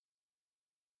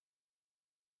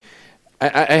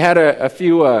I had a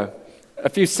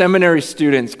few seminary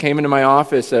students came into my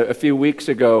office a few weeks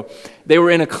ago. They were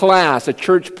in a class, a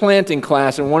church planting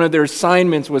class, and one of their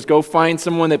assignments was go find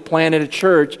someone that planted a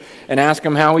church and ask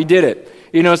them how he did it.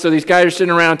 So these guys are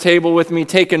sitting around a table with me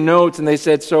taking notes, and they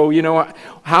said, so,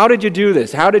 how did you do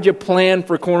this? How did you plan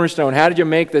for Cornerstone? How did you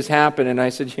make this happen? And I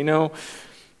said, you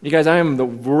guys, I am the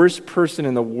worst person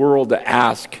in the world to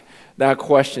ask that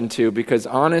question to, because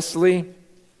honestly,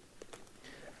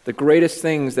 the greatest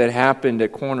things that happened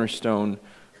at Cornerstone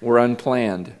were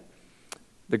unplanned.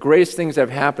 The greatest things that have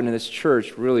happened in this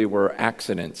church really were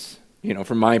accidents,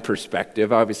 from my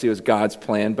perspective. Obviously, it was God's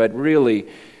plan, but really,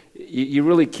 you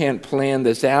really can't plan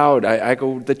this out. I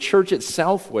go, the church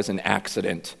itself was an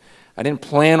accident. I didn't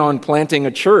plan on planting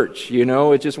a church,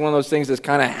 It's just one of those things that's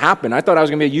kind of happened. I thought I was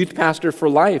going to be a youth pastor for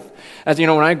life. As when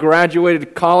I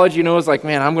graduated college, it was like,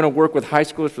 man, I'm going to work with high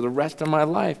schoolers for the rest of my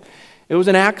life. It was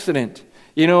an accident.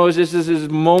 It was just this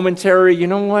momentary,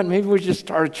 maybe we just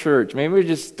start a church. Maybe we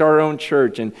just start our own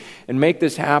church and make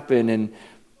this happen. And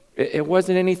it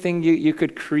wasn't anything you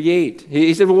could create.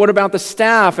 He said, well, what about the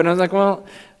staff? And I was like, well,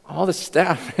 all the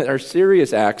staff are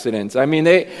serious accidents. I mean,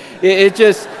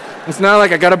 it's not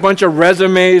like I got a bunch of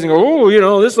resumes and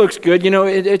go, this looks good.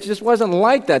 It just wasn't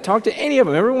like that. Talk to any of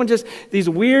them. Everyone just, these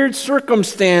weird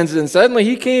circumstances, and suddenly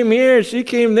he came here, she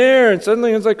came there, and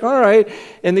suddenly it's like, all right.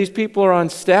 And these people are on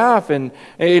staff, and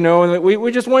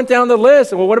we just went down the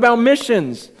list. Well, what about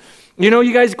missions?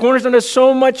 You guys, Cornerstone does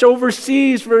so much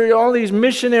overseas for all these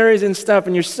missionaries and stuff,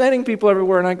 and you're sending people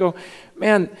everywhere. And I go,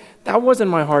 man, that wasn't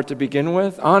my heart to begin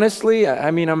with. Honestly,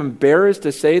 I'm embarrassed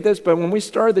to say this, but when we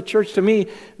started the church, to me,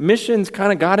 missions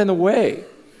kind of got in the way.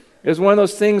 It was one of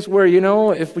those things where,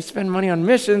 if we spend money on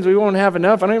missions, we won't have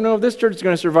enough. I don't even know if this church is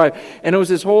going to survive. And it was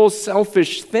this whole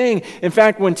selfish thing. In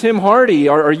fact, when Tim Hardy,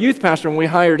 our youth pastor, when we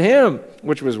hired him,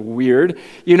 which was weird,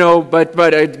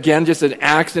 but again, just an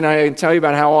accident. I can tell you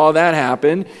about how all that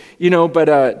happened, but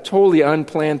a totally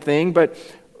unplanned thing. But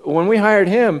when we hired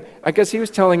him, I guess he was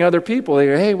telling other people, they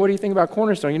go, hey, what do you think about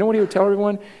Cornerstone? You know what he would tell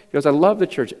everyone? He goes, I love the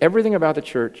church, everything about the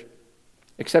church,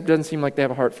 except it doesn't seem like they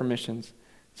have a heart for missions.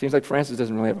 Seems like Francis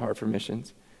doesn't really have a heart for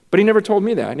missions. But he never told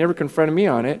me that. He never confronted me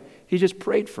on it. He just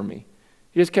prayed for me.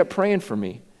 He just kept praying for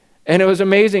me. And it was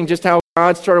amazing just how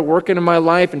God started working in my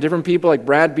life, and different people like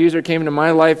Brad Buser came into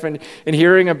my life, and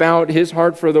hearing about his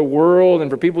heart for the world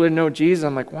and for people who didn't know Jesus.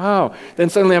 I'm like, wow. Then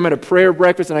suddenly I'm at a prayer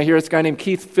breakfast, and I hear this guy named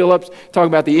Keith Phillips talking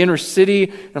about the inner city.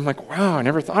 And I'm like, wow, I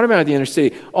never thought about the inner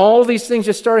city. All these things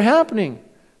just started happening.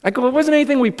 I go, it wasn't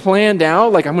anything we planned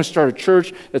out, like I'm going to start a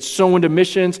church that's so into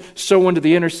missions, so into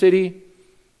the inner city. And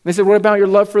they said, what about your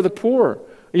love for the poor?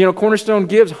 Cornerstone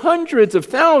gives hundreds of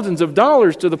thousands of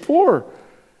dollars to the poor.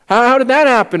 How did that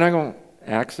happen? I go,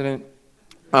 accident.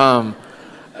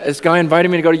 This guy invited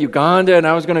me to go to Uganda, and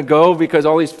I was going to go because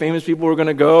all these famous people were going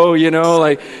to go,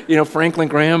 Franklin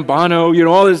Graham, Bono,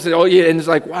 all this. And it's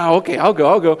like, wow, okay, I'll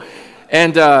go.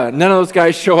 And none of those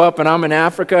guys show up, and I'm in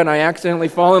Africa, and I accidentally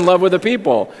fall in love with the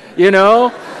people,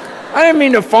 I didn't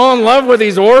mean to fall in love with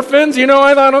these orphans,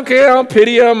 I thought, okay, I'll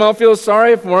pity them, I'll feel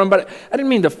sorry for them, but I didn't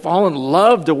mean to fall in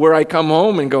love to where I come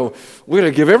home and go, we're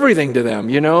going to give everything to them,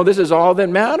 this is all that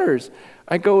matters.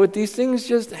 I go, these things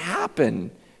just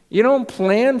happen. You don't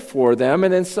plan for them,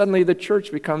 and then suddenly the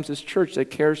church becomes this church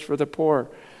that cares for the poor,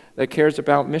 that cares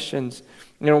about missions.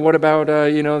 What about,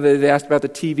 they asked about the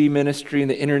TV ministry and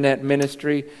the internet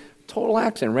ministry. Total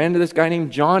accident. Ran into this guy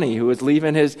named Johnny who was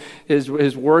leaving his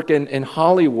work in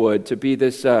Hollywood to be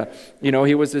this,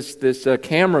 he was this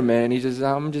cameraman. He says,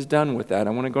 I'm just done with that.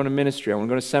 I want to go to ministry. I want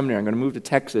to go to seminary. I'm going to move to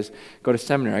Texas, go to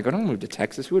seminary. I go, don't move to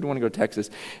Texas. Who would want to go to Texas?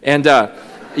 And,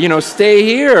 stay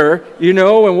here,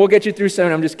 and we'll get you through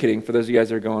seminary. I'm just kidding. For those of you guys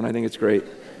that are going, I think it's great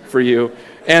for you.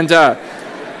 And,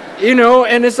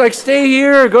 and it's like, stay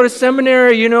here, go to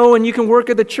seminary, and you can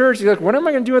work at the church. He's like, what am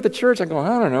I going to do at the church? I go,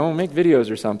 I don't know, make videos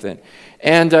or something.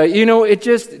 And, it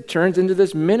just turns into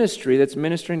this ministry that's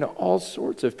ministering to all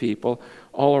sorts of people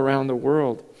all around the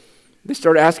world. They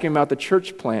start asking about the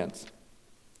church plants.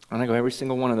 And I go, every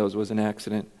single one of those was an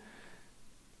accident.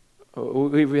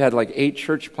 We had like 8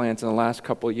 church plants in the last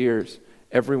couple of years.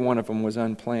 Every one of them was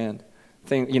unplanned.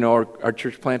 Our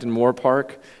church plant in Moore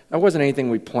Park, that wasn't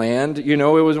anything we planned. It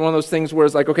was one of those things where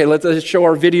it's like, okay, let's just show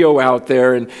our video out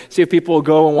there and see if people will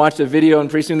go and watch the video,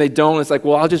 and pretty soon they don't. It's like,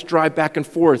 well, I'll just drive back and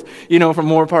forth, from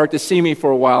Moore Park to see me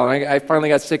for a while. And I finally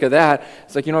got sick of that.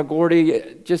 It's like,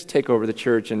 Gordy, just take over the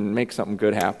church and make something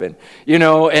good happen.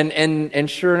 And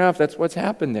sure enough, that's what's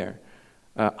happened there.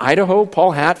 Idaho,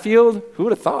 Paul Hatfield, who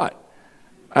would have thought?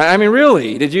 I mean,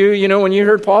 really, did you, when you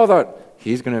heard Paul, thought,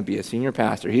 he's going to be a senior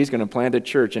pastor. He's going to plant a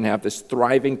church and have this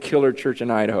thriving killer church in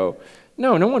Idaho.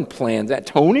 No one plans that.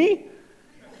 Tony?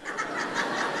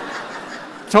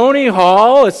 Tony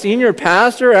Hall, a senior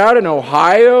pastor out in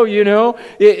Ohio,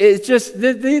 It's just,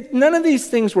 none of these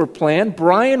things were planned.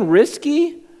 Brian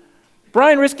Risky,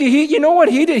 you know what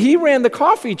he did? He ran the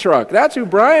coffee truck. That's who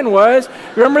Brian was.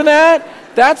 Remember that?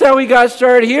 That's how he got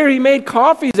started here. He made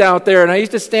coffees out there, and I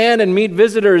used to stand and meet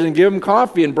visitors and give them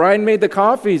coffee, and Brian made the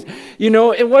coffees.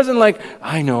 It wasn't like,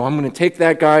 I'm going to take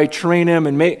that guy, train him,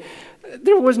 and make...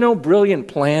 There was no brilliant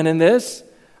plan in this.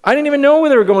 I didn't even know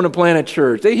they were going to plant a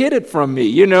church. They hid it from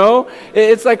me,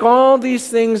 It's like all these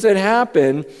things that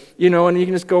happen, and you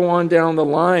can just go on down the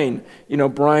line.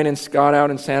 Brian and Scott out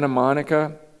in Santa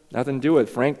Monica, nothing to do with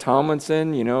Frank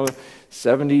Tomlinson,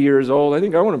 70 years old. I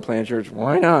think I want to plant a church.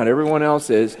 Why not? Everyone else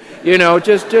is.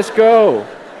 Just go.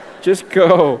 Just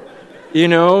go.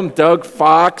 Doug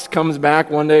Fox comes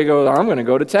back one day and goes, I'm going to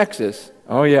go to Texas.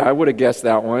 Oh, yeah, I would have guessed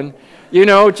that one.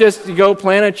 Just to go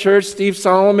plant a church. Steve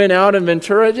Solomon out in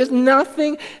Ventura. Just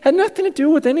had nothing to do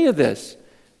with any of this.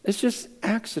 It's just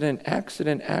accident.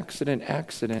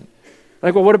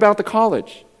 Like, well, what about the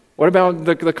college? What about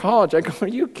the college? I go, are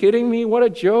you kidding me? What a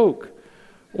joke.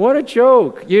 What a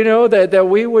joke. That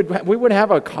we would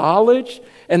have a college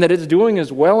and that it's doing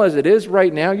as well as it is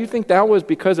right now. You think that was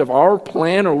because of our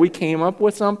plan or we came up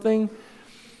with something?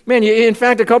 Man, in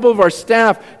fact, a couple of our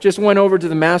staff just went over to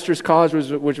the Master's College,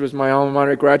 which was my alma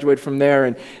mater. I graduated from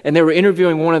there, and they were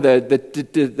interviewing one of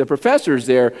the professors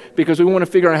there because we want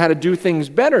to figure out how to do things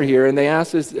better here. And they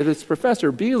asked this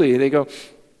professor, Bealey, they go,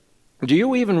 do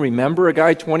you even remember a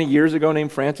guy 20 years ago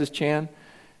named Francis Chan?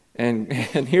 And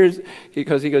he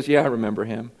goes, yeah, I remember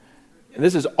him. And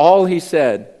this is all he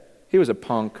said. He was a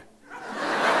punk.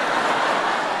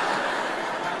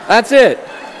 That's it.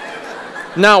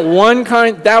 Not one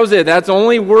kind, that was it. That's the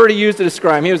only word he used to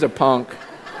describe him. He was a punk.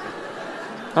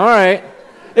 All right.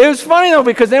 It was funny, though,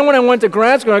 because then when I went to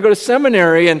grad school, I go to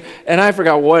seminary, and I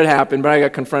forgot what happened, but I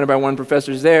got confronted by one of the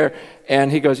professors there, and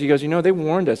he goes, they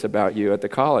warned us about you at the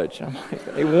college. I'm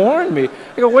like, they warned me.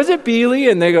 I go, was it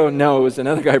Bealey? And they go, no, it was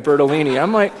another guy, Bertolini.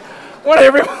 I'm like, what,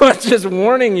 everyone's just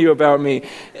warning you about me?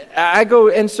 I go,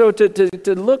 and so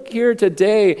to look here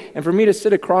today, and for me to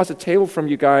sit across a table from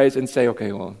you guys and say,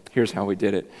 okay, well, here's how we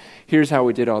did it. Here's how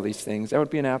we did all these things. That would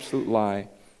be an absolute lie,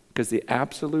 because the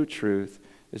absolute truth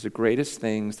is the greatest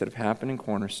things that have happened in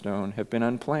Cornerstone have been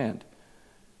unplanned.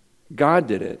 God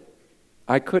did it.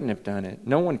 I couldn't have done it.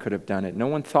 No one could have done it. No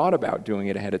one thought about doing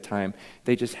it ahead of time.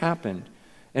 They just happened.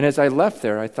 And as I left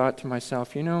there, I thought to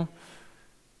myself,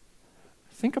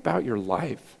 think about your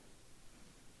life.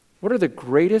 What are the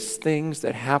greatest things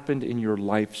that happened in your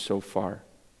life so far?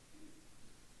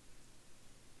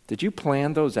 Did you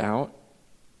plan those out?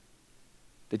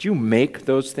 Did you make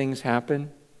those things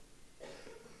happen?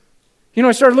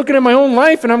 I started looking at my own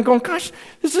life and I'm going, gosh,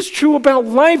 this is true about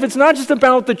life. It's not just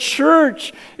about the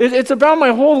church. It's about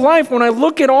my whole life. When I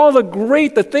look at all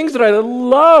the things that I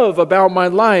love about my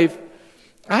life,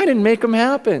 I didn't make them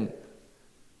happen.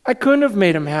 I couldn't have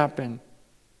made them happen.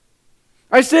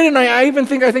 I sit and I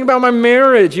think about my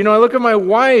marriage. I look at my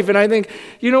wife and I think,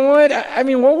 what?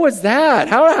 What was that?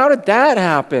 How did that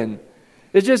happen?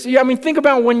 It's just, think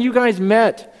about when you guys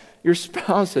met your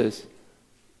spouses.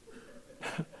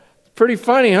 Pretty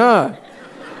funny, huh?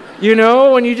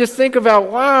 When you just think about,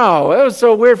 wow, that was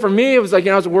so weird. For me, it was like,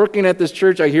 I was working at this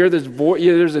church, I hear this voice,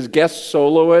 there's this guest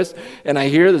soloist, and I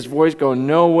hear this voice go,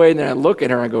 no way, and then I look at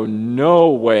her and I go,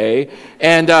 no way.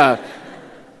 And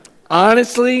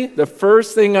honestly, the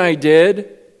first thing I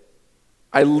did,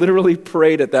 I literally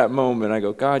prayed at that moment. I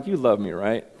go, God, you love me,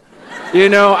 right?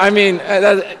 I'm going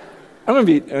to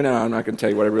be, no, I'm not going to tell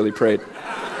you what I really prayed.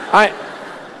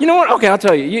 You know what? Okay, I'll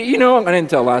tell you. I didn't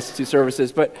tell last two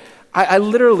services, but I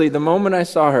literally, the moment I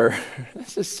saw her,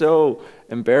 this is so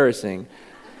embarrassing.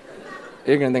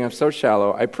 You're going to think I'm so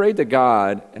shallow. I prayed to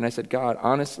God, and I said, God,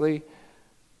 honestly,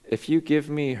 if you give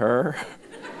me her,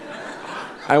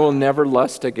 I will never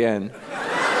lust again.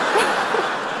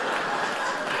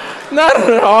 Not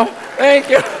at all. Thank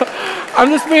you.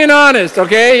 I'm just being honest,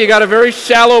 okay? You got a very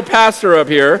shallow pastor up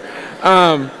here.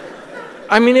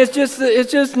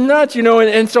 It's just nuts,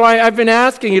 and so I've been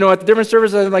asking, at the different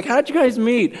services, I'm like, how'd you guys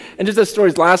meet? And just the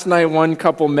stories. Last night, one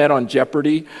couple met on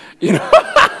Jeopardy, the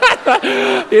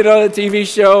TV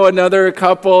show. Another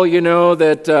couple, she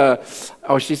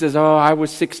says, I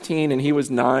was 16 and he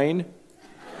was 9.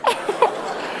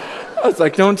 I was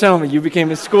like, don't tell me you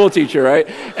became a school teacher, right?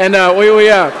 And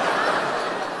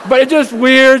but it's just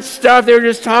weird stuff. They were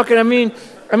just talking. How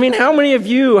many of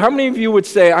you would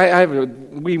say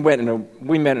we met in a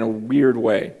weird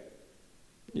way?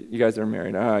 You guys are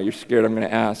married. You're scared I'm going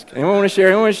to ask. Anyone want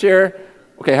to share?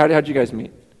 Okay, how'd you guys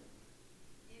meet?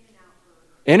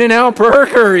 In-N-Out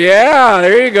Burger, yeah,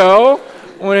 there you go.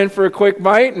 Went in for a quick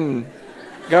bite and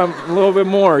got a little bit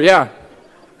more, yeah.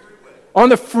 On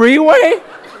the freeway?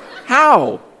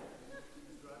 How?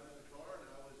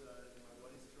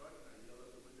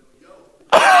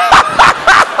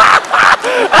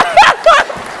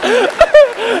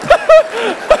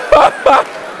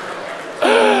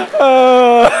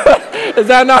 Is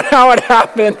that not how it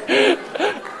happened?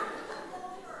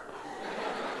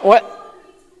 What?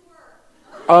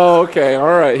 Oh, okay, all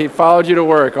right. He followed you to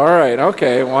work. All right,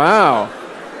 okay, wow.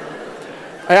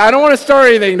 I don't want to start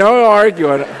anything. No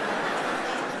arguing.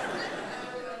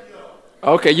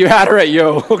 Okay, you had her at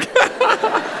Yo.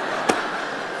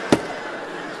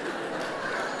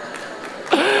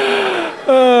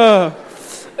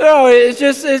 No, it's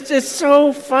just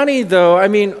so funny though. I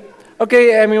mean,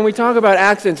 we talk about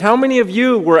accidents. How many of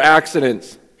you were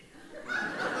accidents?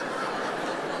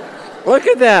 Look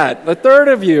at that, a third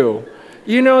of you.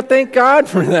 Thank God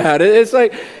for that. It's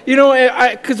like,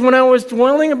 because when I was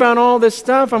dwelling about all this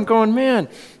stuff, I'm going, man,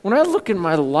 when I look at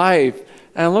my life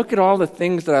and I look at all the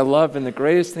things that I love and the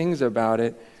greatest things about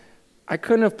it, I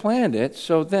couldn't have planned it.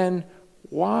 So then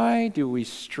why do we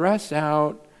stress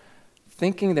out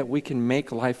thinking that we can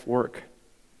make life work?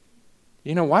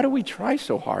 Why do we try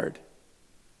so hard?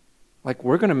 Like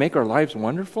we're going to make our lives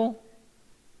wonderful?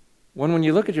 When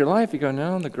you look at your life, you go,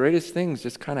 no, the greatest things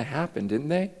just kind of happened, didn't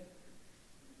they?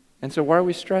 And so why are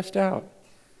we stressed out?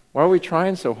 Why are we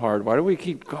trying so hard? Why do we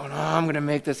keep going, I'm going to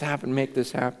make this happen, make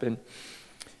this happen?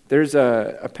 There's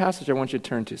a passage I want you to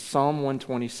turn to, Psalm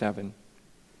 127.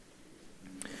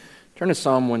 Turn to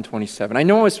Psalm 127. I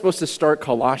know I was supposed to start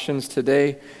Colossians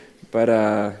today,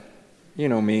 but you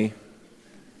know me.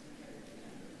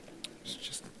 It's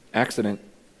just accident.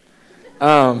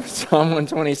 Psalm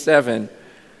 127,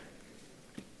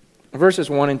 verses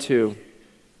 1 and 2.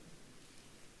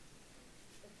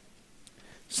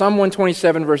 Psalm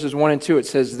 127, verses 1 and 2, it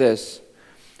says this: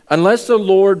 Unless the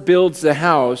Lord builds the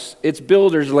house, its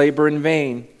builders labor in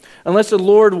vain. Unless the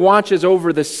Lord watches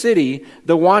over the city,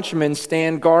 the watchmen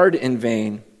stand guard in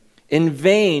vain. In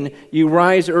vain you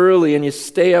rise early and you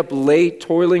stay up late,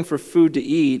 toiling for food to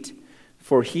eat,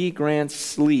 for he grants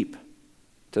sleep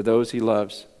to those he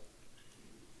loves.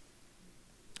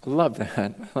 I love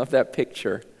that. I love that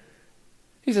picture.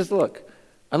 He says, look,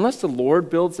 unless the Lord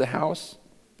builds the house,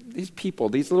 these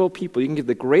little people, you can get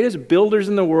the greatest builders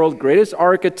in the world, greatest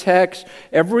architects,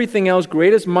 everything else,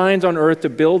 greatest minds on earth to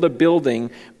build a building,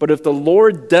 but if the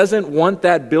Lord doesn't want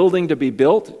that building to be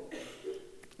built,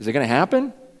 is it going to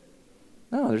happen?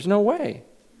 No, there's no way.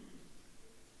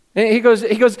 And he goes,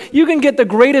 you can get the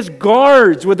greatest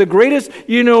guards with the greatest,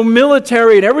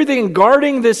 military and everything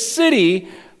guarding this city,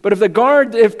 but if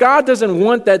God doesn't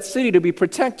want that city to be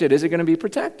protected, is it going to be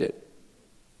protected?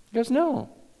 He goes, no.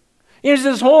 There's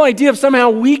this whole idea of somehow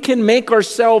we can make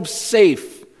ourselves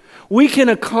safe. We can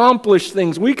accomplish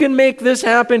things. We can make this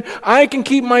happen. I can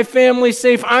keep my family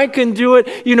safe. I can do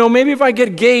it. Maybe if I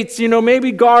get gates,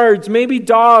 maybe guards, maybe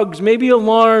dogs, maybe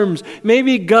alarms,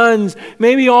 maybe guns,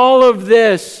 maybe all of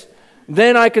this,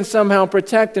 then I can somehow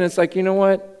protect. And it's like, you know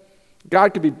what?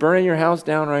 God could be burning your house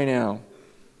down right now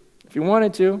if you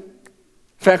wanted to.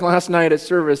 In fact, last night at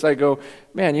service, I go,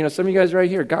 man, some of you guys right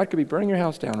here, God could be burning your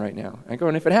house down right now. I go,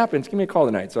 and if it happens, give me a call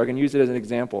tonight so I can use it as an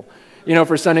example,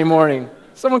 for Sunday morning.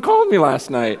 Someone called me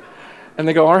last night, and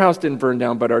they go, our house didn't burn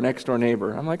down, but our next door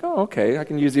neighbor. I'm like, oh, okay, I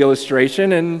can use the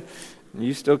illustration, and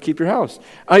you still keep your house.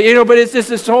 But it's just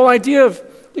this whole idea of,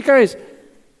 you guys,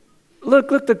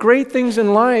 look, the great things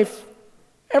in life,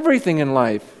 everything in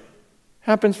life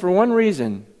happens for one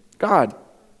reason, God.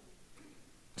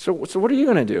 So what are you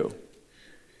going to do?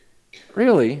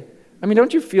 Really?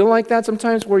 Don't you feel like that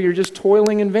sometimes where you're just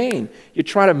toiling in vain? You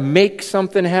try to make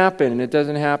something happen and it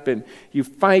doesn't happen. You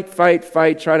fight, try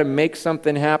to make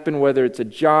something happen, whether it's a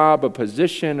job, a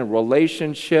position, a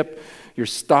relationship, your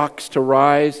stocks to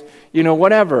rise,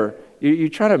 whatever. You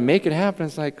try to make it happen.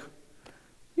 It's like,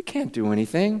 you can't do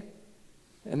anything.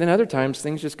 And then other times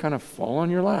things just kind of fall on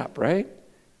your lap, right?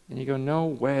 And you go, no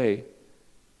way.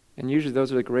 And usually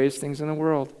those are the greatest things in the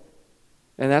world.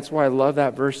 And that's why I love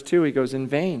that verse too. He goes, in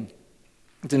vain.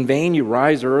 It's in vain you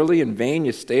rise early, in vain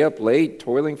you stay up late,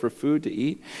 toiling for food to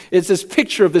eat. It's this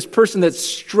picture of this person that's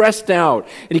stressed out.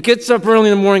 And he gets up early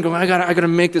in the morning going, I gotta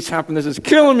make this happen. This is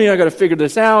killing me. I gotta figure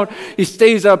this out. He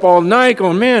stays up all night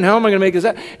going, man, how am I gonna make this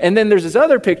happen? And then there's this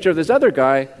other picture of this other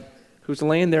guy who's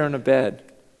laying there in a bed.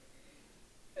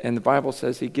 And the Bible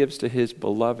says he gives to his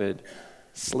beloved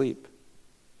sleep.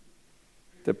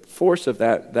 The force of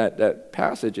that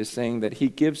passage is saying that he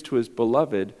gives to his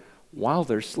beloved while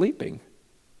they're sleeping.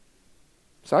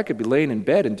 So I could be laying in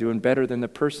bed and doing better than the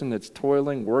person that's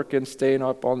toiling, working, staying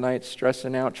up all night,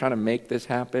 stressing out, trying to make this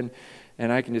happen.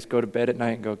 And I can just go to bed at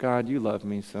night and go, God, you love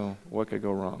me, so what could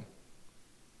go wrong?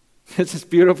 It's this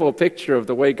beautiful picture of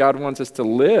the way God wants us to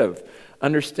live,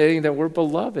 understanding that we're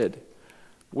beloved.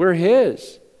 We're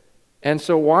His. And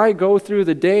so why go through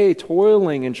the day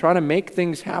toiling and trying to make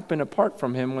things happen apart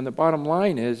from Him when the bottom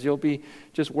line is you'll be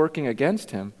just working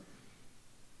against Him?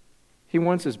 He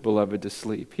wants His beloved to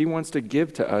sleep. He wants to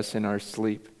give to us in our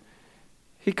sleep.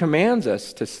 He commands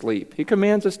us to sleep. He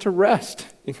commands us to rest.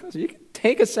 He goes, you can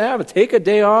take a Sabbath, take a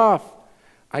day off.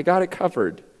 I got it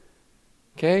covered.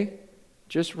 Okay?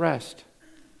 Just rest.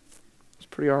 It's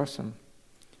pretty awesome.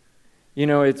 You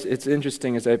know, it's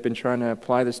interesting as I've been trying to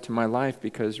apply this to my life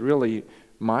because really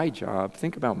my job,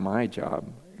 think about my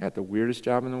job. I got the weirdest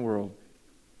job in the world.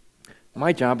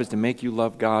 My job is to make you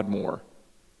love God more.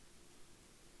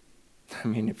 I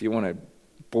mean, if you want to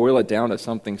boil it down to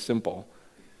something simple,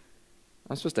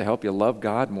 I'm supposed to help you love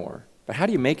God more. But how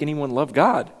do you make anyone love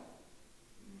God?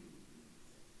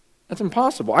 That's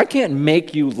impossible. I can't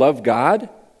make you love God.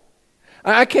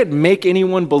 I can't make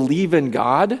anyone believe in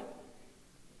God.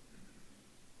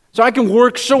 So I can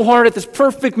work so hard at this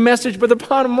perfect message, but the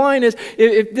bottom line is,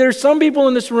 if there's some people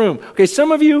in this room, okay,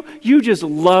 some of you just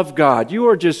love God. You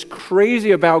are just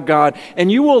crazy about God,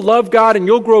 and you will love God and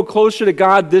you'll grow closer to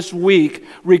God this week,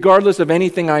 regardless of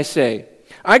anything I say.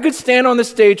 I could stand on the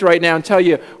stage right now and tell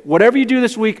you, whatever you do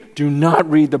this week, do not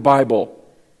read the Bible.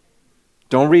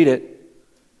 Don't read it.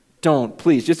 Don't,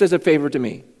 please, just as a favor to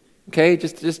me. Okay,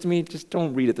 just to me, just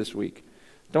don't read it this week.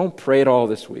 Don't pray at all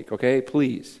this week, okay,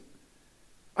 please.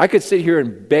 I could sit here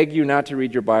and beg you not to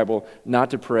read your Bible, not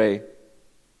to pray,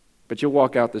 but you'll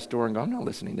walk out this door and go, I'm not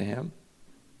listening to him.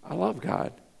 I love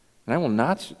God, and I will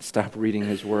not stop reading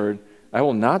His Word. I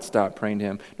will not stop praying to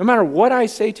Him. No matter what I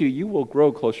say to you, you will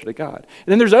grow closer to God.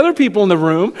 And then there's other people in the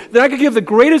room that I could give the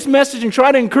greatest message and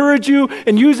try to encourage you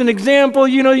and use an example,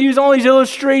 use all these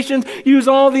illustrations, use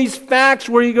all these facts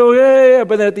where you go, yeah,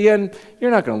 but at the end,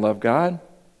 you're not going to love God.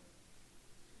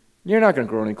 You're not going to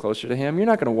grow any closer to Him. You're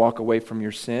not going to walk away from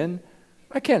your sin.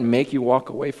 I can't make you walk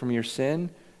away from your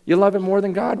sin. You love it more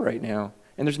than God right now.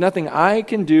 And there's nothing I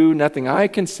can do, nothing I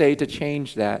can say to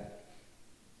change that.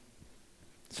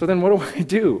 So then what do I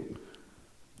do?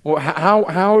 Well,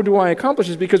 how do I accomplish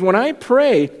this? Because when I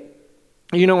pray,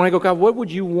 when I go, God, what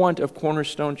would you want of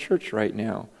Cornerstone Church right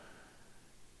now?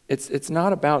 It's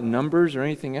not about numbers or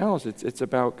anything else. It's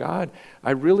about God.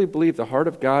 I really believe the heart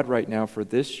of God right now for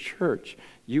this church,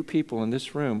 you people in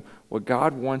this room, what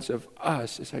God wants of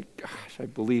us is I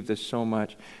believe this so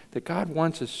much, that God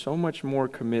wants us so much more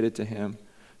committed to Him,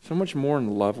 so much more in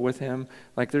love with Him.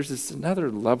 Like there's this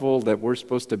another level that we're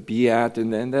supposed to be at,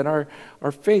 and that our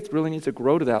faith really needs to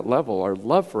grow to that level, our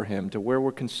love for Him, to where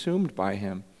we're consumed by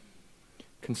Him,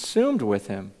 consumed with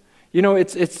Him.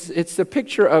 It's the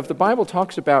picture of, the Bible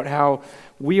talks about how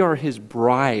we are His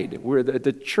bride.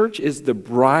 The church is the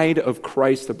bride of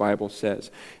Christ, the Bible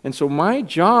says. And so my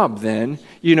job then,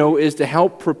 is to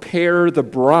help prepare the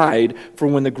bride for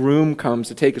when the groom comes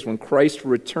to take us. When Christ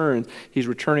returns, He's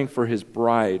returning for His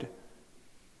bride.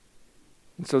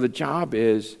 And so the job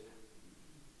is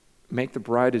make the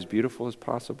bride as beautiful as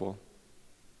possible.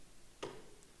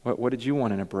 What did you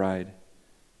want in a bride?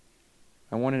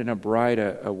 I wanted in a bride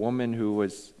a woman who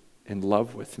was in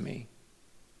love with me,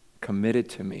 committed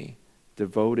to me,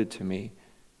 devoted to me,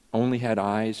 only had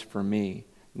eyes for me,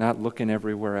 not looking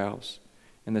everywhere else.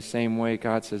 In the same way,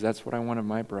 God says, that's what I want of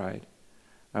my bride.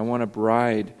 I want a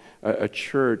bride, a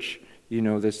church,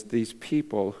 these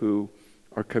people who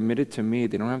are committed to me.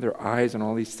 They don't have their eyes on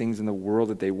all these things in the world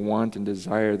that they want and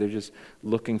desire. They're just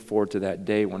looking forward to that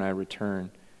day when I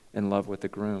return in love with the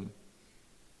groom.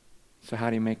 So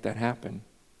how do you make that happen?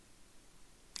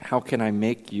 How can I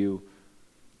make you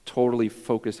totally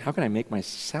focused? How can I make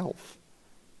myself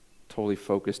totally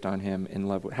focused on Him, in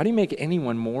love with? How do you make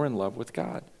anyone more in love with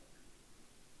God?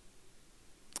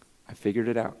 I figured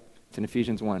it out. It's in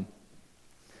Ephesians 1.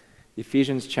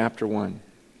 Ephesians chapter 1.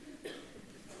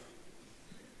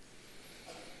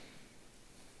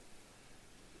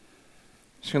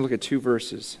 Just going to look at 2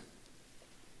 verses.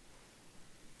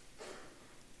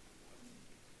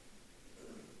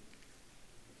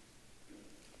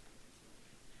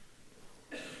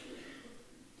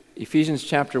 Ephesians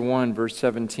chapter 1, verse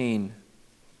 17.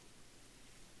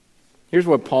 Here's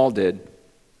what Paul did.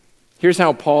 Here's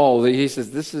how Paul, he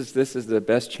says, this is the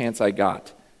best chance I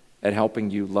got. at helping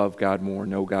you love God more,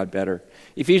 know God better.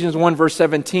 Ephesians 1 verse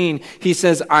 17, he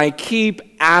says, I keep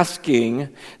asking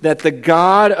that the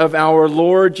God of our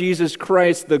Lord Jesus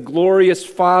Christ, the glorious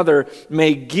Father,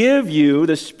 may give you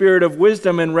the spirit of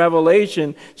wisdom and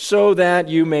revelation so that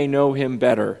you may know him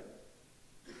better.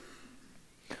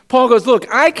 Paul goes, look,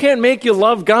 I can't make you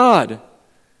love God.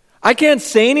 I can't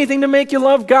say anything to make you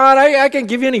love God. I can't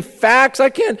give you any facts.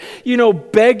 I can't,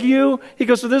 beg you. He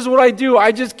goes, so this is what I do.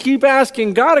 I just keep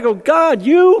asking God. I go, God,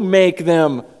 you make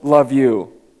them love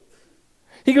you.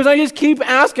 He goes, I just keep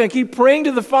asking. I keep praying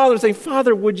to the Father and saying,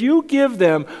 Father, would you give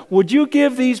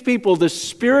these people the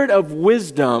spirit of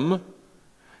wisdom?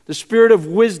 The spirit of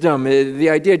wisdom,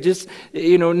 the idea just,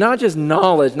 not just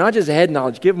knowledge, not just head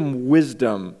knowledge. Give them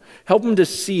wisdom. Help them to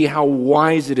see how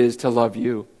wise it is to love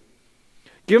you.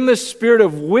 Give them the spirit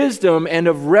of wisdom and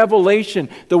of revelation.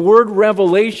 The word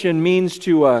revelation means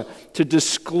to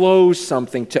disclose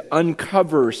something, to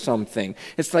uncover something.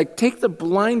 It's like take the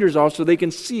blinders off so they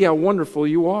can see how wonderful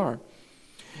you are.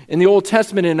 In the Old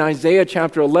Testament, in Isaiah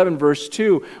chapter 11, verse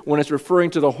 2, when it's referring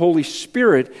to the Holy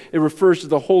Spirit, it refers to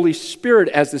the Holy Spirit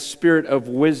as the spirit of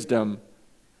wisdom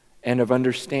and of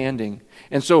understanding.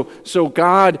 And so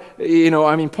God,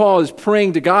 Paul is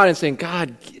praying to God and saying,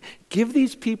 God, give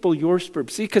these people your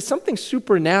spirit. See, because something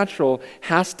supernatural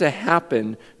has to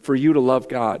happen for you to love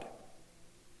God.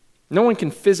 No one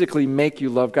can physically make you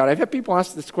love God. I've had people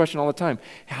ask this question all the time.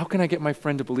 How can I get my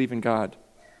friend to believe in God?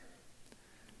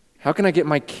 How can I get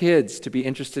my kids to be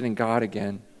interested in God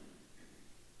again?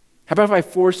 How about if I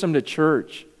force them to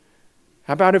church?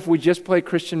 How about if we just play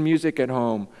Christian music at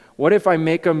home? What if I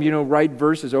make them, write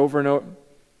verses over and over?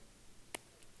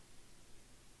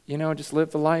 Just live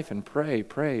the life and pray,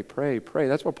 pray, pray, pray.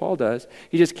 That's what Paul does.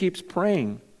 He just keeps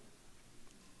praying.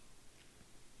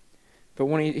 But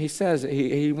when he says,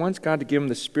 he wants God to give him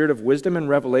the spirit of wisdom and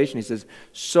revelation, he says,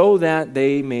 so that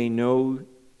they may know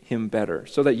him better,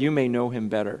 so that you may know him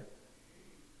better.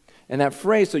 And that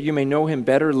phrase, so you may know him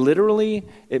better, literally,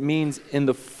 it means in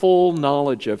the full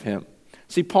knowledge of him.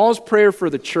 See, Paul's prayer for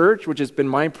the church, which has been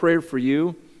my prayer for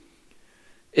you,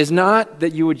 is not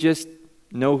that you would just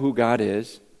know who God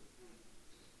is,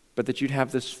 but that you'd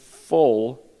have this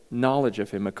full knowledge of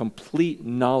him, a complete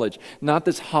knowledge. Not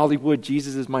this Hollywood,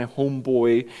 Jesus is my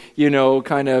homeboy,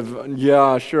 kind of,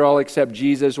 yeah, sure, I'll accept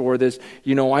Jesus, or this,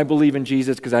 I believe in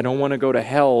Jesus because I don't want to go to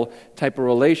hell type of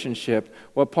relationship.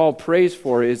 What Paul prays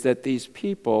for is that these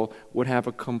people would have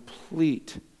a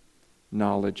complete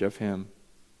knowledge of him.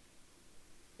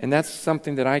 And that's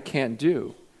something that I can't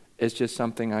do. It's just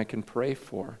something I can pray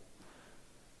for.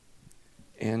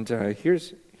 And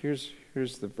here's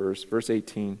the verse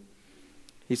 18.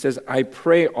 He says, I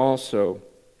pray also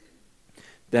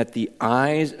that the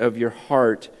eyes of your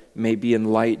heart may be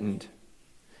enlightened,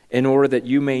 in order that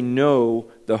you may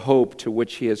know the hope to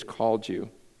which he has called you.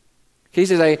 He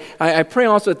says, I pray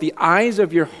also that the eyes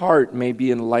of your heart may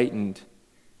be enlightened.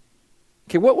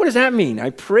 Okay, what does that mean? I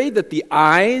pray that the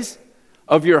eyes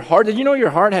of your heart, did you know your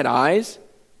heart had eyes?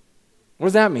 What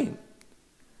does that mean?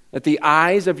 That the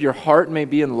eyes of your heart may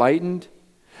be enlightened?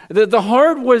 The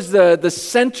heart was the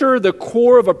center, the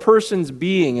core of a person's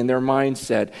being and their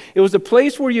mindset. It was the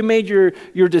place where you made your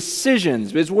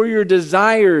decisions. It's where your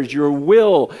desires, your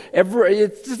will,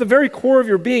 it's just the very core of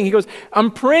your being. He goes,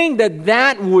 I'm praying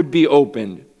that would be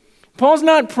opened. Paul's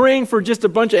not praying for just a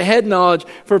bunch of head knowledge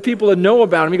for people to know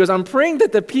about him. He goes, I'm praying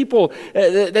that the people,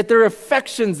 that their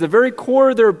affections, the very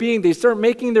core of their being, they start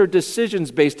making their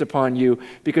decisions based upon you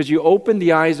because you open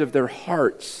the eyes of their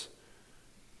hearts.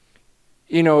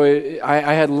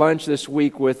 I had lunch this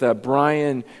week with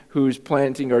Brian, who's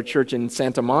planting our church in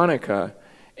Santa Monica.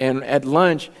 And at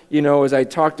lunch, as I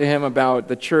talked to him about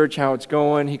the church, how it's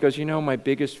going, he goes, my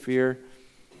biggest fear,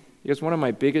 one of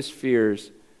my biggest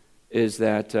fears is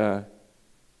that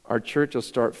our church will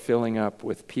start filling up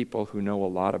with people who know a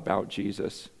lot about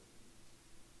Jesus.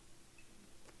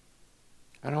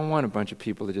 I don't want a bunch of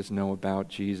people to just know about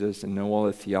Jesus and know all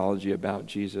the theology about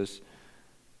Jesus.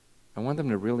 I want them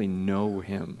to really know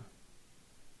him,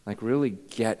 like really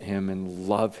get him and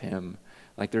love him.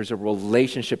 Like there's a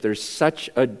relationship. There's such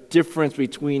a difference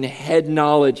between head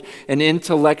knowledge and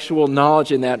intellectual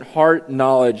knowledge and that heart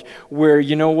knowledge where,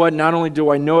 not only do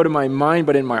I know it in my mind,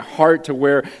 but in my heart to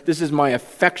where this is my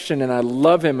affection and I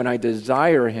love him and I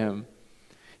desire him.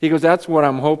 He goes, that's what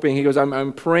I'm hoping. He goes,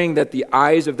 I'm praying that the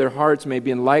eyes of their hearts may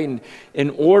be enlightened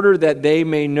in order that they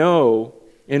may know,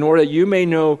 in order that you may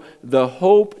know the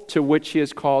hope to which he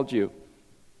has called you.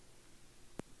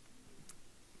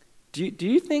 Do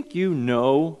you think you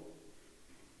know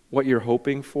what you're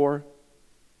hoping for?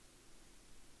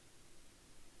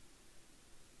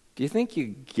 Do you think you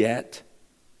get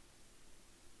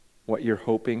what you're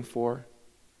hoping for?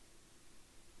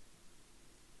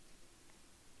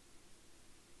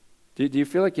 Do you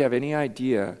feel like you have any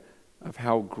idea of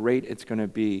how great it's going to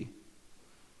be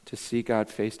to see God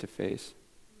face to face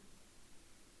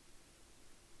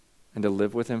and to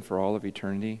live with him for all of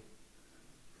eternity?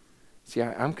 See,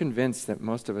 I'm convinced that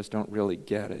most of us don't really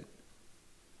get it.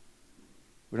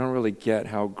 We don't really get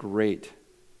how great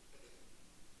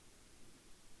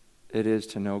it is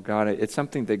to know God. It's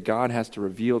something that God has to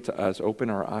reveal to us, open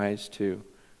our eyes to.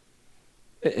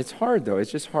 It's hard, though.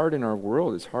 It's just hard in our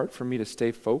world. It's hard for me to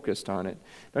stay focused on it.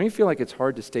 Don't you feel like it's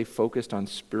hard to stay focused on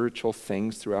spiritual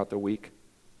things throughout the week?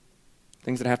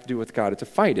 Things that have to do with God. It's a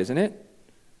fight, isn't it?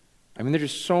 I mean,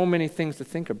 there's just so many things to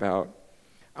think about.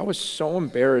 I was so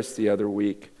embarrassed the other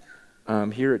week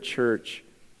here at church.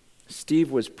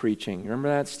 Steve was preaching. Remember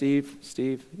that, Steve?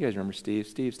 Steve? You guys remember Steve?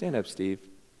 Steve, stand up, Steve.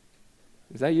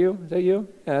 Is that you? Is that you?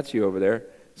 Yeah, that's you over there.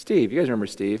 Steve, you guys remember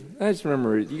Steve? I just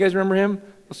remember, you guys remember him?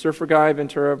 The surfer guy,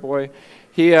 Ventura boy.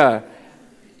 He, and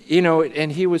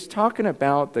he was talking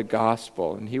about the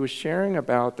gospel, and he was sharing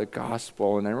about the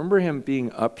gospel, and I remember him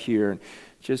being up here and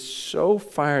just so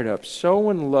fired up, so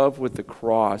in love with the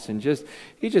cross, and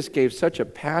he just gave such a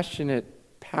passionate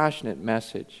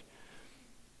message.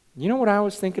 You know what I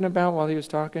was thinking about while he was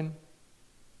talking? I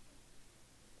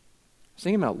was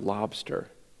thinking about lobster.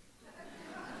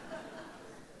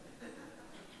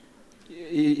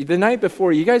 The night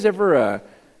before, you guys ever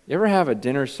have a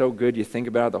dinner so good you think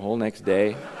about it the whole next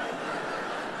day?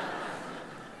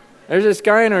 There's this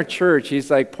guy in our church. He's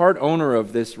like part owner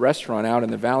of this restaurant out in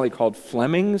the valley called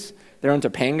Fleming's. They're in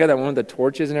Topanga, that one with the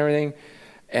torches and everything.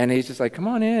 And he's just like, come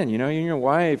on in, you and your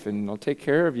wife, and I'll take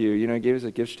care of you. He gave us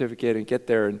a gift certificate and get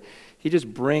there. And he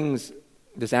just brings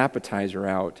this appetizer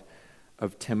out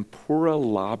of tempura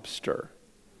lobster.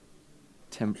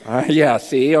 Yeah,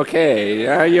 see, okay.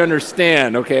 Yeah, you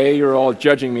understand, okay? You were all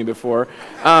judging me before.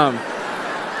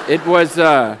 It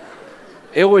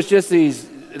was just these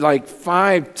like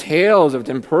 5 tails of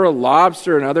tempura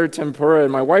lobster and other tempura,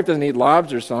 and my wife doesn't eat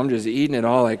lobster, so I'm just eating it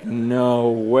all like,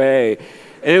 no way.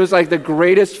 And it was like the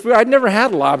greatest food. I'd never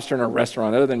had lobster in a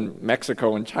restaurant other than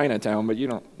Mexico and Chinatown, but you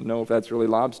don't know if that's really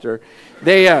lobster.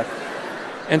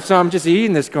 And so I'm just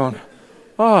eating this going,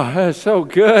 oh, that's so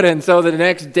good. And so the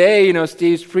next day,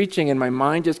 Steve's preaching, and my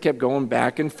mind just kept going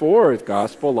back and forth.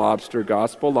 Gospel lobster.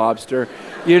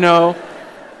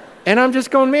 And I'm just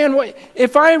going, man, what,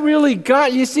 if I really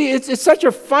got, you see, it's such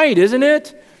a fight, isn't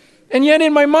it? And yet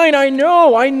in my mind, I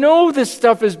know this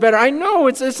stuff is better. I know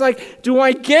it's like, do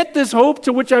I get this hope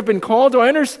to which I've been called? Do I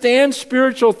understand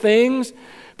spiritual things?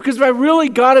 Because if I really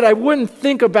got it, I wouldn't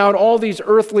think about all these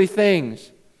earthly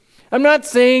things. I'm not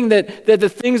saying that the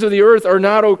things of the earth are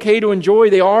not okay to enjoy.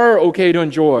 They are okay to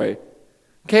enjoy.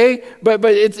 Okay? But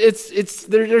it's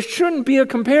there shouldn't be a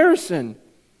comparison.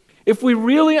 If we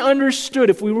really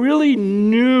understood, if we really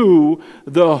knew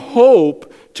the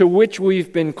hope to which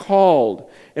we've been called,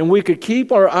 and we could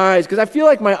keep our eyes, because I feel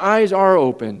like my eyes are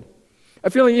open. I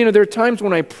feel like, there are times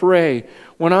when I pray,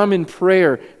 when I'm in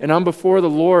prayer, and I'm before the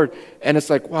Lord, and it's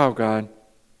like, wow, God,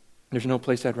 there's no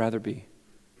place I'd rather be.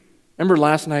 Remember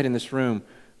last night in this room,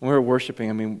 when we were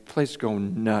worshiping, the place is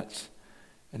going nuts.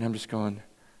 And I'm just going,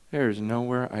 there's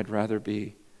nowhere I'd rather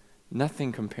be.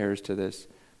 Nothing compares to this.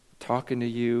 Talking to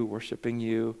you, worshiping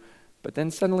you. But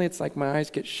then suddenly it's like my eyes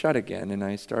get shut again, and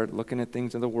I start looking at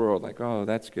things in the world like, oh,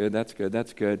 that's good,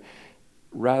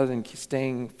 rather than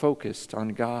staying focused on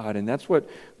God. And that's what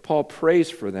Paul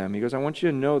prays for them. He goes, I want you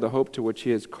to know the hope to which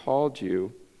he has called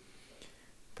you.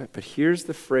 But here's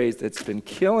the phrase that's been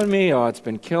killing me. Oh, it's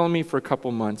been killing me for a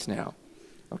couple months now.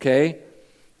 Okay?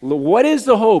 What is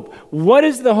the hope? What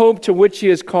is the hope to which he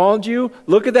has called you?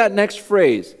 Look at that next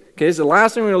phrase. Okay, this is the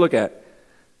last thing we're going to look at.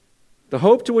 The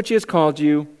hope to which he has called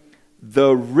you,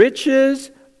 the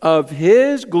riches of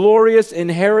his glorious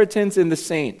inheritance in the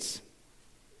saints.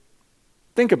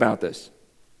 Think about this.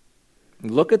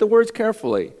 Look at the words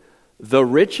carefully. The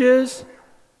riches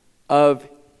of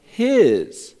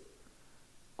his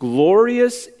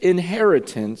glorious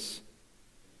inheritance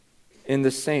in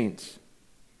the saints.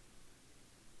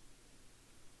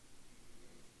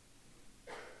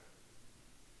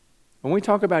 When we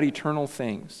talk about eternal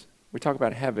things, we talk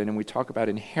about heaven and we talk about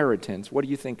inheritance, what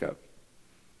do you think of?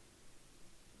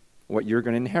 What you're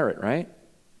going to inherit, right?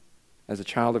 As a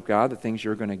child of God, the things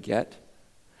you're going to get.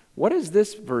 What is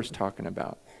this verse talking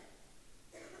about?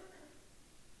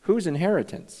 Whose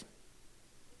inheritance?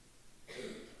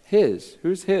 His.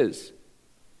 Who's his?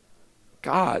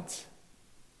 God's.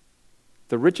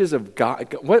 The riches of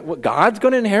God. What God's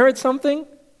going to inherit something?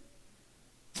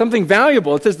 Something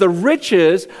valuable. It says the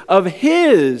riches of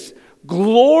his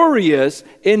glorious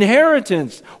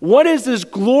inheritance. What is this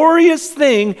glorious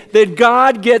thing that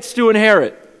God gets to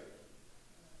inherit?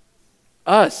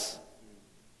 Us.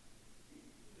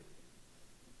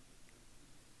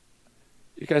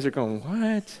 You guys are going,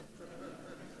 what?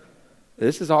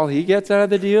 This is all he gets out of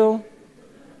the deal?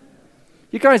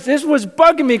 You guys, this was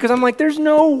bugging me because I'm like, there's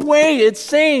no way it's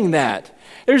saying that.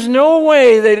 There's no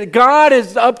way that God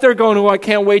is up there going, oh, I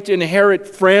can't wait to inherit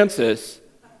Francis.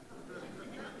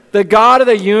 The God of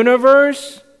the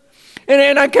universe.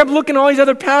 And I kept looking at all these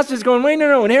other passages going, wait,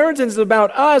 no, inheritance is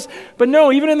about us. But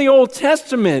no, even in the Old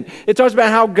Testament, it talks about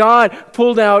how God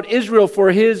pulled out Israel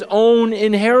for his own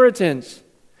inheritance.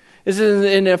 This is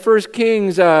in 1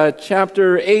 Kings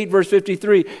chapter 8, verse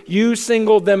 53. You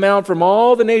singled them out from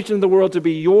all the nations of the world to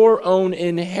be your own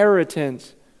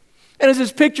inheritance. And it's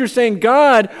this picture saying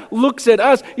God looks at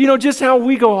us, just how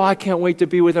we go, oh, I can't wait to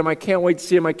be with him. I can't wait to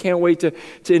see him. I can't wait to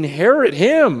inherit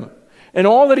him and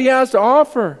all that he has to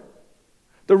offer.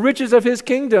 The riches of his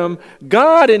kingdom.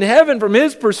 God in heaven, from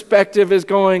his perspective, is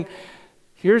going,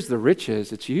 here's the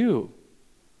riches. It's you.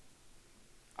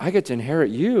 I get to inherit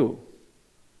you.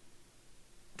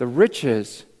 The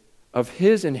riches of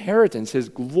his inheritance, his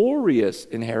glorious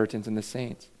inheritance in the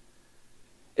saints.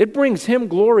 It brings him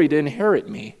glory to inherit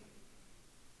me.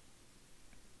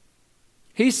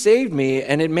 He saved me,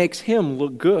 and it makes him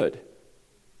look good.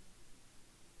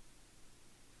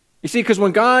 You see, because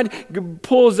when God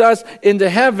pulls us into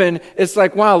heaven, it's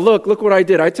like, wow, look what I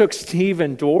did. I took Steve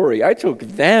and Dory. I took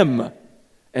them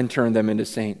and turned them into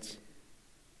saints.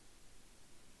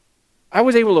 I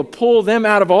was able to pull them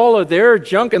out of all of their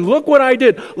junk, and look what I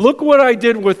did. Look what I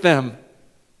did with them.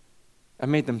 I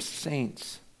made them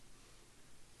saints.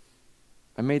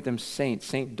 I made them saints.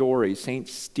 Saint Dory, Saint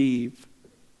Steve,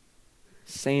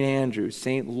 Saint Andrew,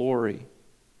 Saint Lori,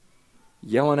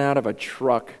 yelling out of a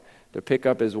truck to pick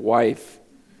up his wife,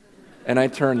 and I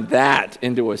turned that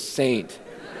into a saint.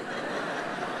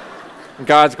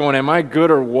 God's going, am I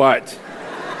good or what?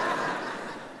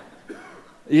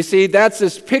 You see, that's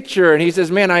this picture, and he says,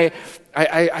 man,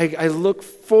 I look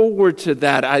forward to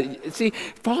that.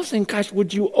 Paul's saying, gosh,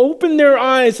 would you open their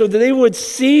eyes so that they would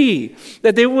see,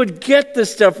 that they would get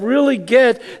this stuff, really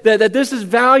get that this is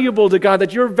valuable to God,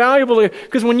 that you're valuable to God.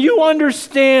 Because when you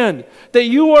understand that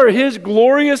you are his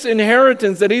glorious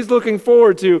inheritance that he's looking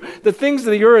forward to, the things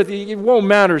of the earth, it won't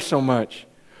matter so much.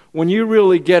 When you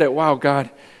really get it, wow, God,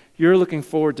 you're looking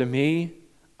forward to me,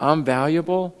 I'm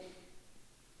valuable.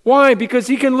 Why? Because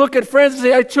he can look at friends and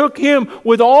say, I took him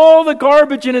with all the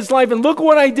garbage in his life, and look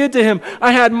what I did to him.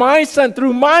 I had my son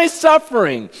through the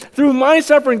suffering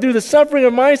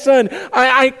of my son,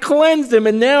 I cleansed him,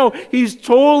 and now he's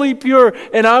totally pure,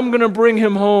 and I'm going to bring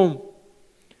him home.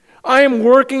 I am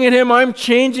working in him, I'm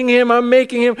changing him, I'm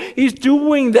making him. He's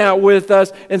doing that with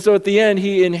us. And so at the end,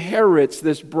 he inherits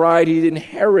this bride. He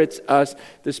inherits us,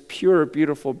 this pure,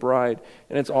 beautiful bride.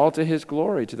 And it's all to his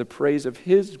glory, to the praise of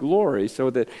his glory,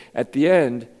 so that at the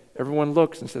end, everyone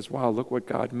looks and says, wow, look what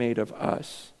God made of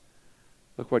us.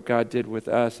 Look what God did with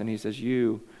us. And he says,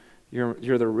 you're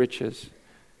the riches.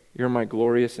 You're my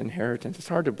glorious inheritance. It's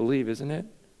hard to believe, isn't it?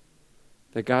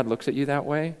 That God looks at you that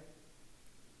way?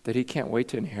 That he can't wait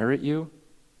to inherit you?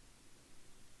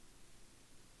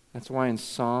 That's why in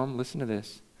listen to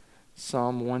this,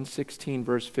 Psalm 116,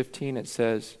 verse 15, it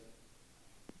says,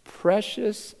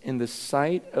 precious in the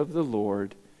sight of the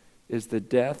Lord is the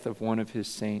death of one of his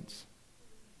saints.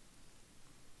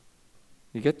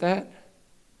 You get that?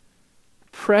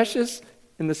 Precious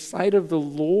in the sight of the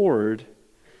Lord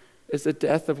is the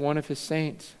death of one of his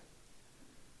saints.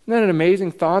 Isn't that an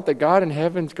amazing thought that God in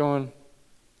heaven's going,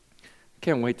 I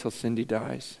can't wait till Cindy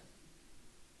dies.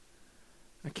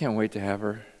 I can't wait to have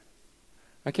her.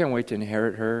 I can't wait to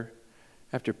inherit her.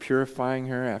 After purifying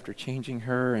her, after changing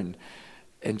her, and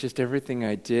just everything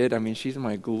I did. I mean, she's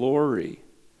my glory,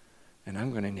 and I'm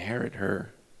going to inherit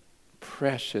her.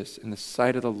 Precious in the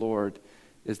sight of the Lord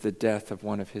is the death of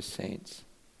one of his saints.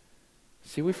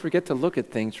 See, we forget to look at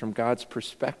things from God's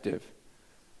perspective.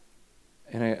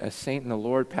 And a saint in the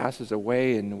Lord passes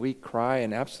away, and we cry,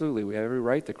 and absolutely, we have every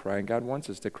right to cry, and God wants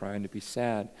us to cry and to be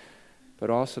sad, but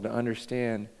also to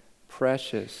understand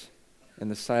precious in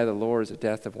the sight of the Lord is the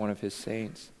death of one of his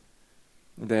saints,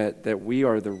 that we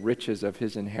are the riches of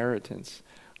his inheritance.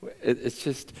 It's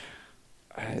just,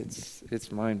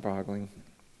 it's mind-boggling.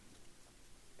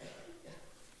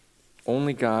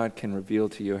 Only God can reveal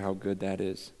to you how good that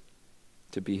is,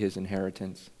 to be his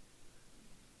inheritance.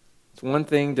 It's one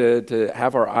thing to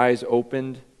have our eyes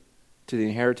opened to the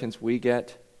inheritance we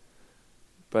get,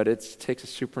 but it takes a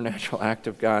supernatural act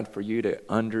of God for you to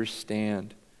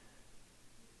understand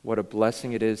what a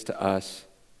blessing it is to us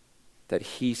that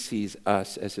he sees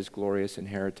us as his glorious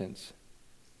inheritance.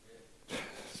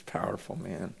 It's powerful,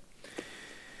 man.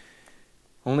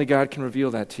 Only God can reveal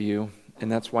that to you,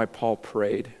 and that's why Paul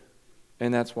prayed.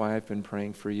 And that's why I've been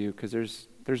praying for you, because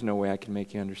there's no way I can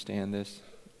make you understand this.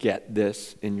 Get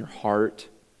this in your heart.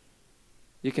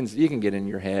 You can get in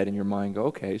your head and your mind, go,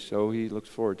 okay, so he looks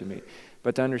forward to me.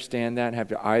 But to understand that, have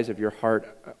the eyes of your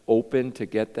heart open to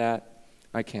get that,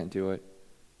 I can't do it.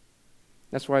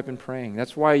 That's why I've been praying.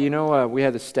 That's why, we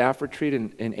had the staff retreat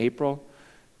in April,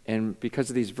 and because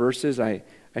of these verses, I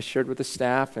shared with the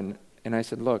staff, and I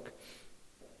said, look,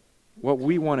 what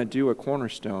we want to do at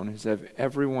Cornerstone is have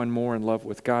everyone more in love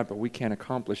with God, but we can't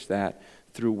accomplish that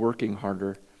through working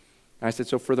harder. I said,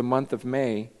 so for the month of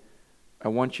May, I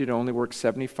want you to only work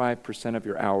 75% of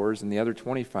your hours, and the other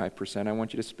 25% I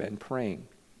want you to spend praying.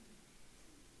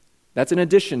 That's in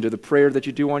addition to the prayer that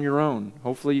you do on your own.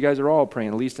 Hopefully you guys are all praying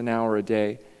at least an hour a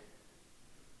day.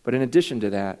 But in addition to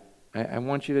that, I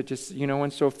want you to just,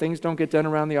 and so if things don't get done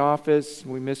around the office,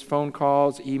 we miss phone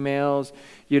calls, emails,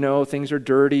 things are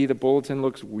dirty, the bulletin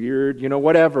looks weird,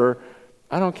 whatever,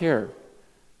 I don't care.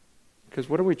 Because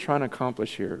what are we trying to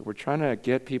accomplish here? We're trying to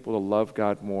get people to love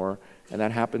God more, and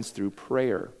that happens through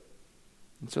prayer.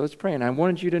 And so let's pray. And I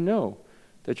wanted you to know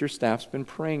that your staff's been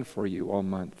praying for you all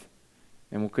month.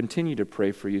 And we'll continue to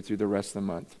pray for you through the rest of the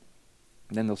month.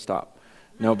 And then they'll stop.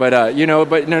 No, but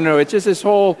it's just this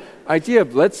whole idea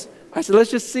of let's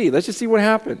just see what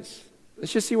happens.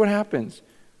 Let's just see what happens.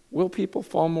 Will people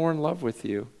fall more in love with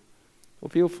you? Will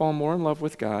people fall more in love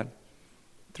with God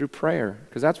through prayer?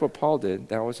 Because that's what Paul did.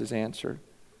 That was his answer.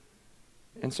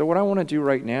 And so what I want to do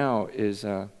right now is,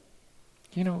 let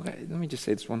me just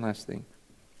say this one last thing.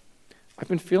 I've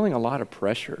been feeling a lot of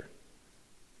pressure.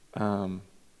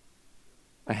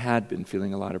 I had been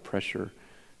feeling a lot of pressure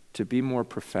to be more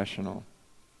professional.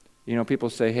 People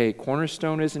say, hey,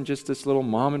 Cornerstone isn't just this little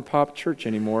mom and pop church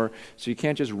anymore, so you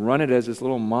can't just run it as this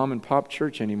little mom and pop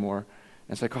church anymore.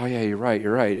 And it's like, oh yeah, you're right.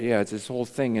 Yeah, it's this whole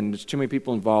thing, and there's too many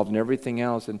people involved and everything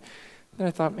else. And then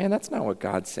I thought, man, that's not what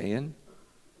God's saying.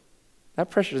 That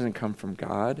pressure doesn't come from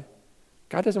God.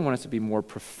 God doesn't want us to be more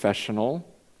professional.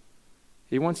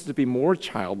 He wants us to be more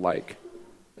childlike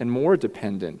and more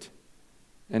dependent.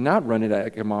 And not run it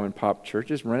like a mom and pop church,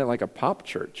 just run it like a pop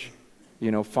church.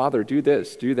 Father, do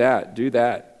this, do that,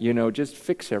 just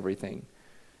fix everything.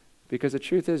 Because the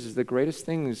truth is the greatest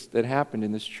things that happened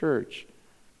in this church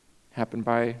happened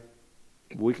by,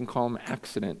 we can call them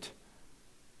accident.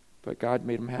 But God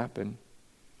made them happen.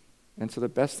 And so the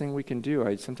best thing we can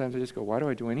do, sometimes I just go, why do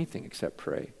I do anything except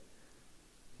pray?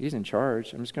 He's in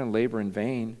charge. I'm just going to labor in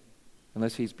vain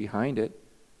unless he's behind it.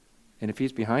 And if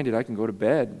he's behind it, I can go to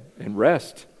bed and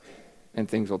rest, and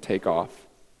things will take off.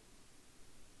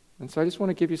 And so I just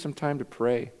want to give you some time to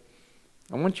pray.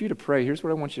 I want you to pray. Here's what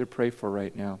I want you to pray for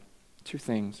right now. 2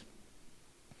 things.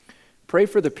 Pray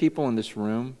for the people in this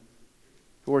room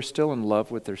who are still in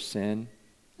love with their sin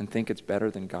and think it's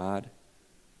better than God.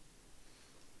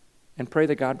 And pray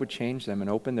that God would change them and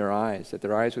open their eyes, that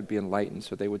their eyes would be enlightened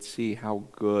so they would see how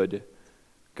good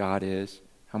God is.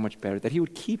 How much better, that he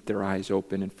would keep their eyes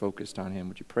open and focused on him.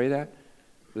 Would you pray that?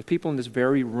 The people in this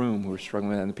very room who are struggling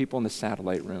with that, and the people in the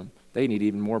satellite room, they need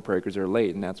even more prayer because they're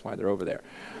late, and that's why they're over there.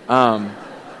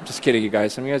 Just kidding, you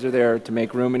guys. Some of you guys are there to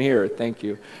make room in here. Thank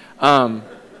you. No,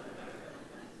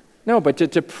 but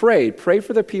to pray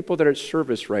for the people that are at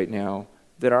service right now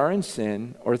that are in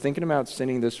sin or thinking about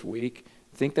sinning this week,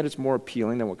 think that it's more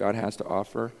appealing than what God has to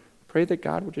offer. Pray that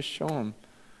God will just show them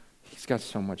he's got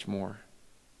so much more.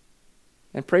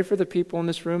 And pray for the people in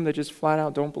this room that just flat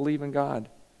out don't believe in God.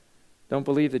 Don't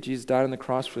believe that Jesus died on the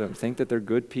cross for them. Think that they're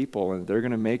good people and they're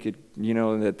going to make it,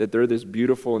 that they're this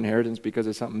beautiful inheritance because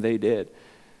of something they did.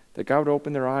 That God would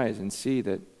open their eyes and see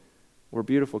that we're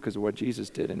beautiful because of what Jesus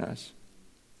did in us.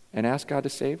 And ask God to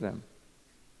save them.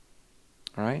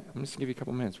 All right? I'm just going to give you a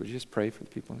couple minutes. Would you just pray for the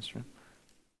people in this room?